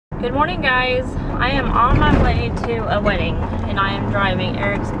Good morning, guys. I am on my way to a wedding and I am driving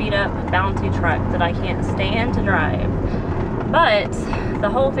Eric's beat up bounty truck that I can't stand to drive. But the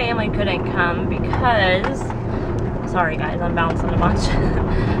whole family couldn't come because, sorry guys, I'm bouncing a bunch.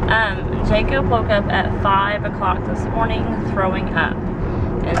 Jacob woke up at 5 o'clock this morning throwing up.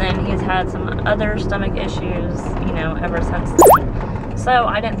 And then he's had some other stomach issues, you know, ever since then. So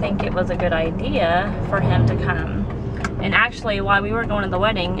I didn't think it was a good idea for him to come. And actually, while we were going to the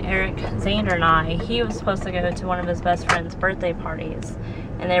wedding, Eric, Xander, and I, he was supposed to go to one of his best friend's birthday parties.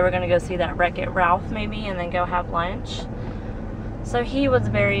 And they were going to go see that Wreck-It Ralph maybe and then go have lunch. So he was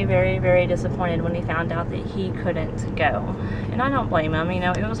very, very, very disappointed when he found out that he couldn't go. And I don't blame him, you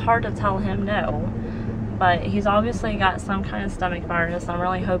know, it was hard to tell him no. But he's obviously got some kind of stomach virus. I'm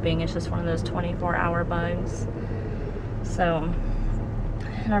really hoping it's just one of those 24-hour bugs. So,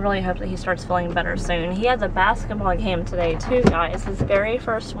 and I really hope that he starts feeling better soon. He has a basketball game today too, guys. His very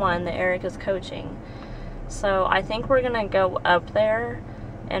first one that Eric is coaching. So I think we're gonna go up there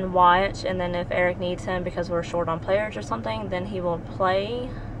and watch, and then if Eric needs him because we're short on players or something, then he will play.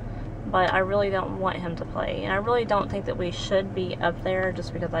 But I really don't want him to play. And I really don't think that we should be up there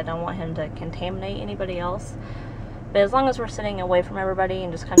just because I don't want him to contaminate anybody else. But as long as we're sitting away from everybody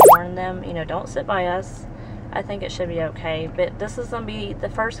and just kind of warning them, you know, don't sit by us, I think it should be okay. But this is going to be the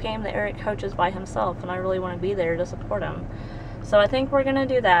first game that Eric coaches by himself, and I really want to be there to support him. So I think we're going to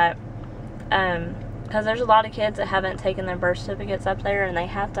do that. Because there's a lot of kids that haven't taken their birth certificates up there, and they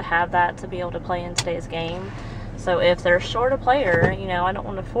have to have that to be able to play in today's game. So if they're short a player, you know, I don't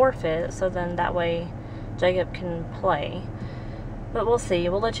want to forfeit, so then that way Jacob can play. But we'll see.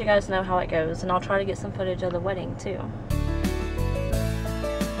 We'll let you guys know how it goes, and I'll try to get some footage of the wedding too.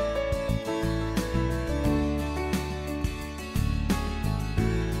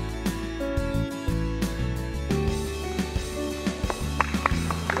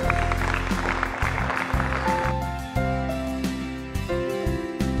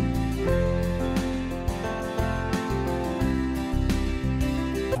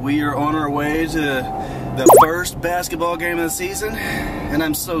 We are on our way to the first basketball game of the season, and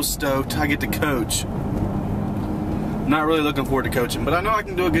I'm so stoked I get to coach. I'm not really looking forward to coaching, but I know I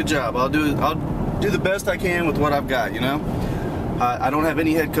can do a good job. I'll do the best I can with what I've got, you know? I don't have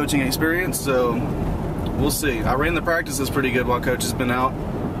any head coaching experience, so we'll see. I ran the practices pretty good while Coach has been out.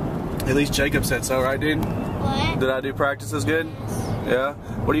 At least Jacob said so, right, dude? What? Did I do practices good? Yeah?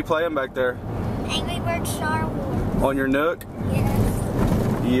 What are you playing back there? Angry Birds Star Wars. On your Nook? Yes.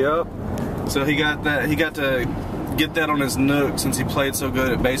 Yep. So he got that. He got to get that on his Nook since he played so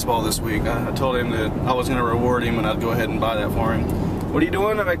good at baseball this week. I told him that I was going to reward him and I'd go ahead and buy that for him. What are you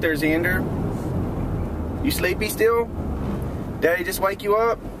doing back there, Xander? You sleepy still? Daddy just wake you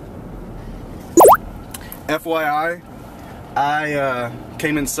up? FYI, I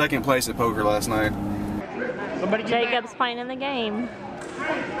came in second place at poker last night. Jacob's playing in the game.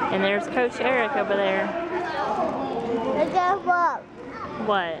 And there's Coach Eric over there. Look at what?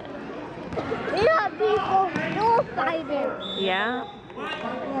 What? We have people still fighting. Yeah?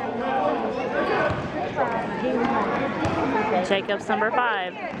 Jacob's number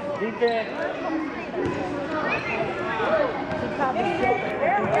 5.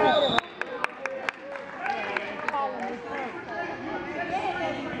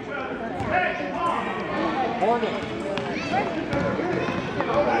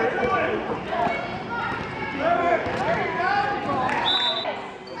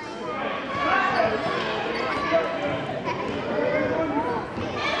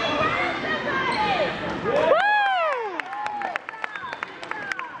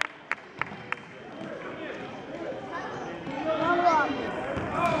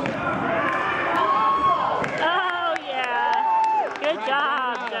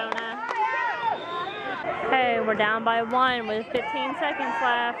 Okay, we're down by 1 with 15 seconds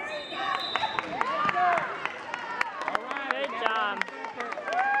left. Good job.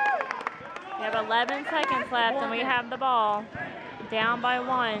 We have 11 seconds left and we have the ball. Down by 1.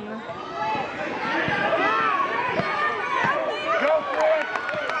 Go, Chris!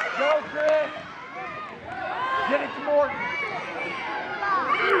 Go, Chris! Get it to Morton!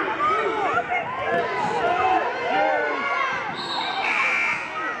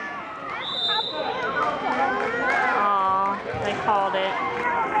 They called it.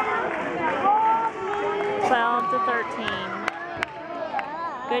 12 to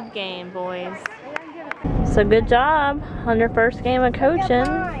 13. Good game, boys. So good job on your first game of coaching.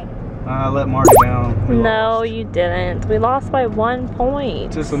 I let Marty down. No, you didn't. We lost by 1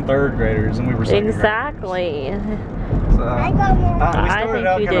 point. To some third graders, and we were second Exactly. graders. I got more. We started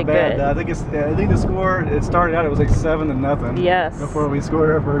out kind of bad. I think the score. It started out. It was like 7-0. Yes. Before we scored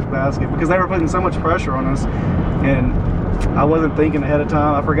our first basket, because they were putting so much pressure on us, and I wasn't thinking ahead of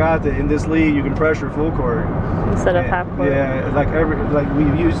time. I forgot that in this league you can pressure full court instead of half court. Yeah, like we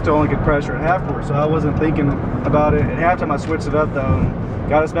used to only get pressure at half court, so I wasn't thinking about it. At halftime I switched it up though, and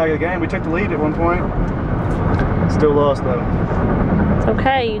got us back in the game. We took the lead at one point. Still lost though. It's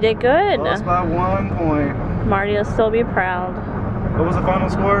okay, you did good. Lost by 1 point. Marty will still be proud. What was the final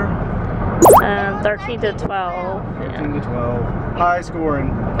score? 13-12. 13-12. High scoring,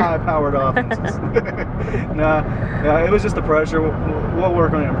 high powered offenses. Nah, it was just the pressure. We'll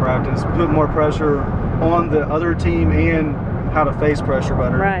work on it in practice. Put more pressure on the other team and how to face pressure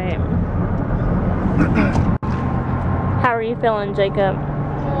better. Right. How are you feeling, Jacob?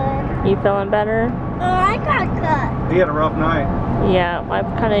 Good. You feeling better? I got cut. He had a rough night. Yeah, I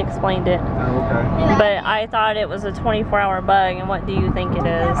kind of explained it. Oh, okay. But I thought it was a 24-hour bug, and what do you think it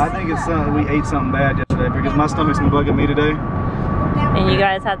is? I think it's something, we ate something bad yesterday because my stomach's been bugging me today. And you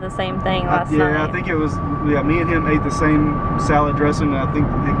guys had the same thing last night. Yeah, I think it was, me and him ate the same salad dressing, and I think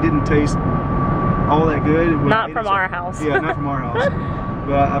it didn't taste all that good. Not from our house. Yeah, not from our house.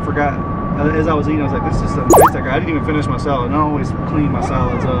 But I forgot, as I was eating, I was like, this just doesn't taste that good. I didn't even finish my salad, and I always clean my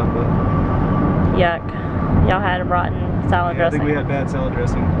salads up. But yuck. Y'all had a rotten salad dressing. I think we had bad salad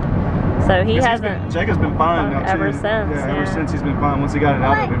dressing. So he hasn't. Jacob's been fine now too. Ever since. Yeah, ever since he's been fine. Once he got it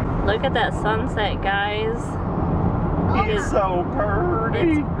out of him. Look at that sunset, guys. It's so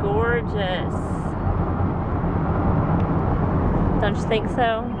pretty. It's gorgeous. Don't you think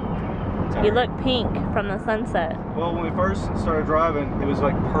so? You look pink from the sunset. Well, when we first started driving, it was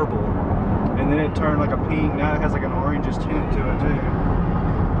like purple, and then it turned like a pink. Now it has like an orangish tint to it too.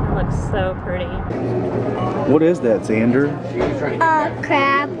 It looks so pretty. What is that, Xander?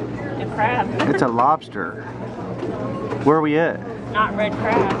 Crab. A crab. It's a lobster. Where are we at? Not red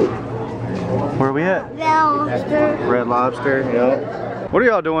crab. Where are we at? Lobster. Red Lobster, yep. What are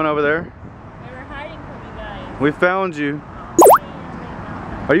y'all doing over there? We were hiding from you guys. We found you.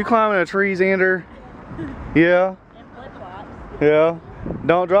 Are you climbing a tree, Xander? Yeah? In flip-flops. Yeah.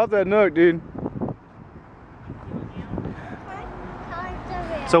 Don't drop that nook, dude.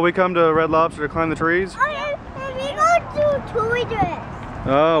 So we come to Red Lobster to climb the trees? Oh, and we go to Toy Dress.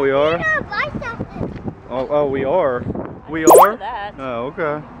 Oh, we are? We're gonna buy something. Oh, we are? We didn't know are? that. Oh,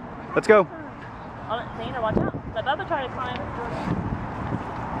 okay. Let's go. Xander, watch out. Let Bubba try to climb.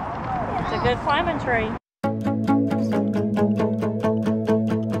 It's a good climbing tree.